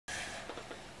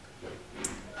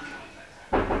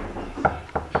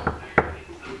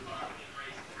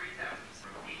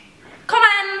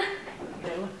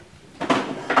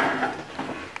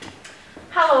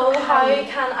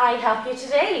I help you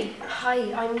today?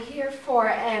 Hi, I'm here for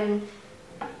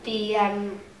the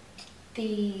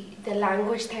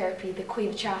language therapy, the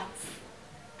Caoimhe chats.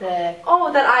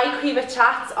 Oh, that Caoimhe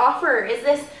chats offer. Is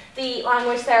this the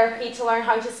language therapy to learn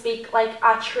how to speak like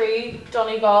a true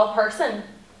Donegal person?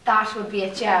 That would be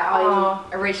it, yeah. I'm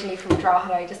originally from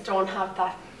Drogheda. I just don't have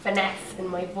that finesse in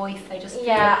my voice.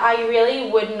 I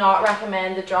really would not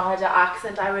recommend the Drogheda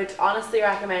accent. I would honestly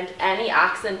recommend any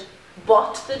accent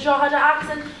but the Drogheda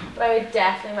accent, but I would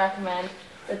definitely recommend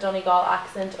the Donegal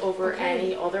accent over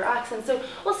any other accent. So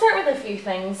we'll start with a few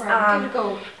things. Right,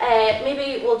 go.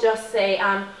 Maybe we'll just say,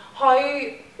 how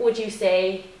would you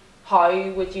say?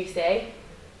 How would you say?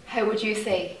 How would you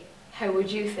say? How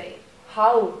would you say?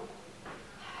 How?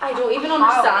 I don't even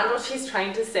understand what she's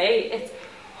trying to say. It's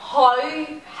how.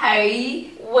 How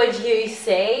would you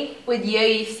say? Would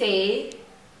you say?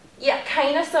 Yeah,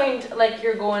 kind of sound like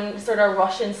you're going sort of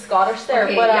Russian Scottish there,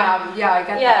 okay, but I get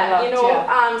that. Yeah, you know,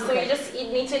 yeah. so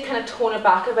you need to kind of tone it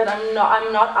back a bit. I'm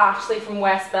not actually from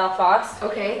West Belfast.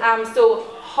 Okay. So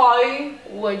how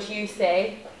would you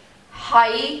say?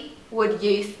 How would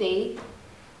you say?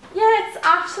 Yeah, it's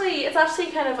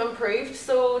actually kind of improved.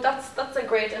 So that's a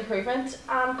great improvement.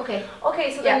 Okay.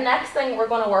 Okay, so the next thing we're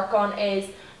going to work on is,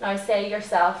 now say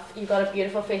yourself, you've got a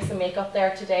beautiful face of makeup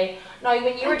there today. Now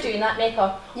when you were doing that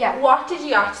makeup, what did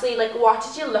you actually, what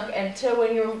did you look into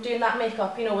when you were doing that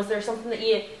makeup? You know, was there something that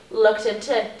you looked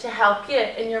into to help you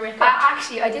in your makeup?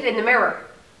 Actually, I did it in the mirror.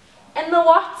 In the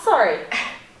what, sorry?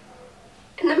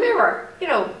 In the mirror, you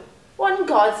know. What in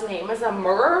God's name is a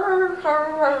mirror?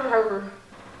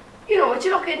 You know, what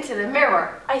you look into the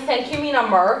mirror. I think you mean a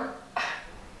mirror.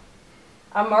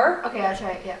 A mirror? Okay, I'll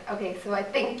try it, yeah. Okay, so I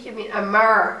think you mean a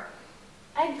mirror.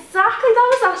 Exactly, that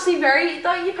was actually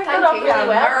you picked that up really well.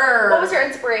 Mirror. What was your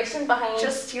inspiration behind?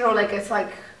 Just, you know, like it's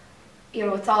like, you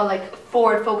know, it's all like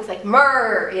forward focus, like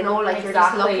mirror, you know, like you're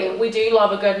just looking. We do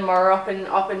love a good mirror up in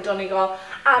Donegal.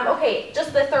 Okay,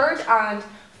 just the third and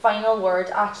final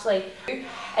word actually.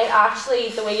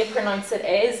 The way you pronounce it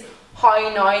is how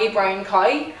now brown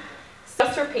cow.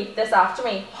 Just repeat this after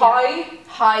me. How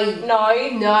now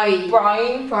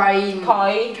brown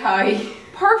cow.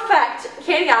 Perfect.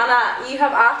 Katy Anna, you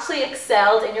have actually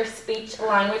excelled in your speech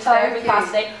language therapy class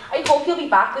today. I hope you'll be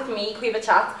back with me, Caoimhe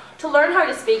Chats, to learn how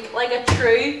to speak like a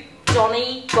true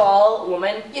Donegal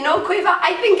woman. You know, Caoimhe,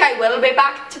 I think I will be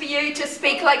back to you to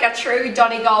speak like a true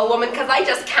Donegal woman because I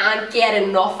just can't get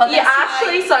enough of this. You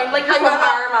actually sound like you're from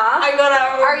Armagh.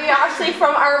 Are you actually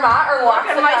from Armagh or what?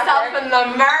 Look at myself in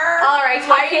the mirror. Alright.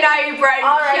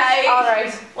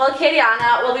 Alright. Well, Katy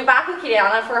Anna, we'll be back with Katy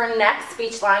Anna for her next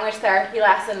speech language therapy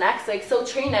lesson next week. So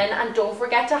tune in and don't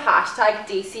forget to hashtag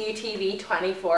DCUTV24.